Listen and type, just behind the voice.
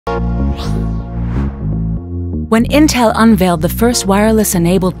When Intel unveiled the first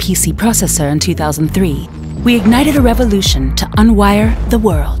wireless-enabled PC processor in 2003, we ignited a revolution to unwire the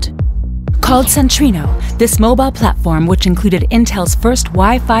world. Called Centrino, this mobile platform, which included Intel's first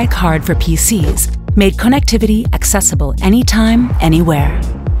Wi-Fi card for PCs, made connectivity accessible anytime, anywhere.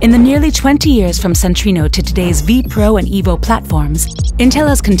 In the nearly 20 years from Centrino to today's V Pro and Evo platforms, Intel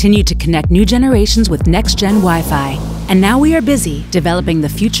has continued to connect new generations with next-gen Wi-Fi. And now we are busy developing the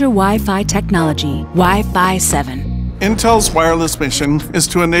future Wi-Fi technology, Wi-Fi 7. Intel's wireless mission is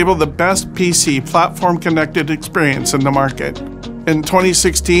to enable the best PC platform-connected experience in the market. In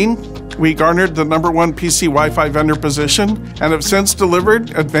 2016, we garnered the #1 PC Wi-Fi vendor position and have since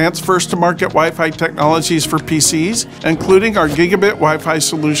delivered advanced first-to-market Wi-Fi technologies for PCs, including our Gigabit Wi-Fi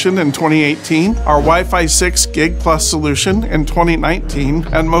solution in 2018, our Wi-Fi 6 Gig Plus solution in 2019,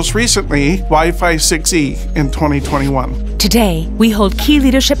 and most recently, Wi-Fi 6E in 2021. Today, we hold key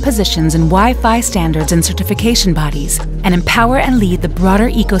leadership positions in Wi-Fi standards and certification bodies and empower and lead the broader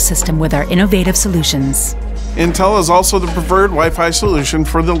ecosystem with our innovative solutions. Intel is also the preferred Wi-Fi solution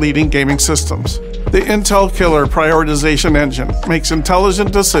for the leading gaming systems. The Intel Killer prioritization engine makes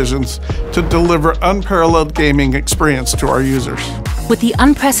intelligent decisions to deliver unparalleled gaming experience to our users. With the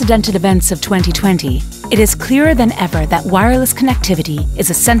unprecedented events of 2020, it is clearer than ever that wireless connectivity is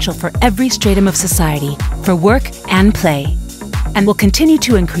essential for every stratum of society, for work and play, and will continue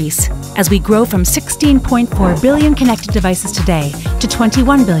to increase as we grow from 16.4 billion connected devices today to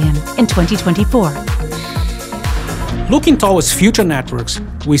 21 billion in 2024. Looking towards future networks,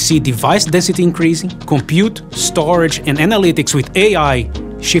 we see device density increasing, compute, storage, and analytics with AI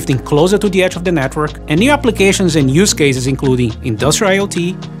shifting closer to the edge of the network, and new applications and use cases including industrial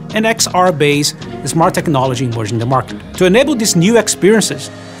IoT and XR-based smart technology emerging in the market. To enable these new experiences,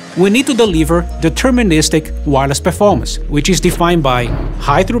 we need to deliver deterministic wireless performance, which is defined by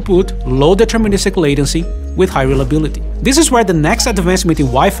high throughput, low deterministic latency, with high reliability. This is where the next advancement in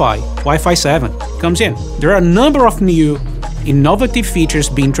Wi-Fi, Wi-Fi 7, comes in. There are a number of new, innovative features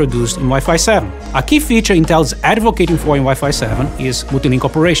being introduced in Wi-Fi 7. A key feature Intel is advocating for in Wi-Fi 7 is multi-link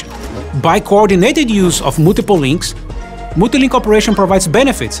operation. By coordinated use of multiple links, multi-link operation provides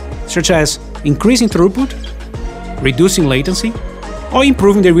benefits such as increasing throughput, reducing latency, or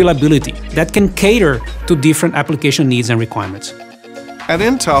improving the reliability that can cater to different application needs and requirements. At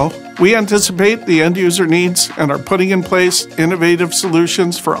Intel, we anticipate the end user needs and are putting in place innovative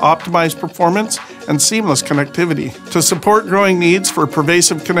solutions for optimized performance and seamless connectivity. To support growing needs for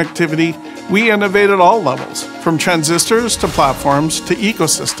pervasive connectivity, we innovate at all levels, from transistors to platforms to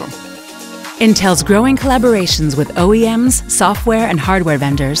ecosystem. Intel's growing collaborations with OEMs, software and hardware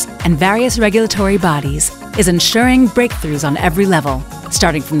vendors, and various regulatory bodies is ensuring breakthroughs on every level,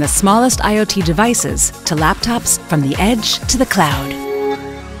 starting from the smallest IoT devices to laptops, from the edge to the cloud.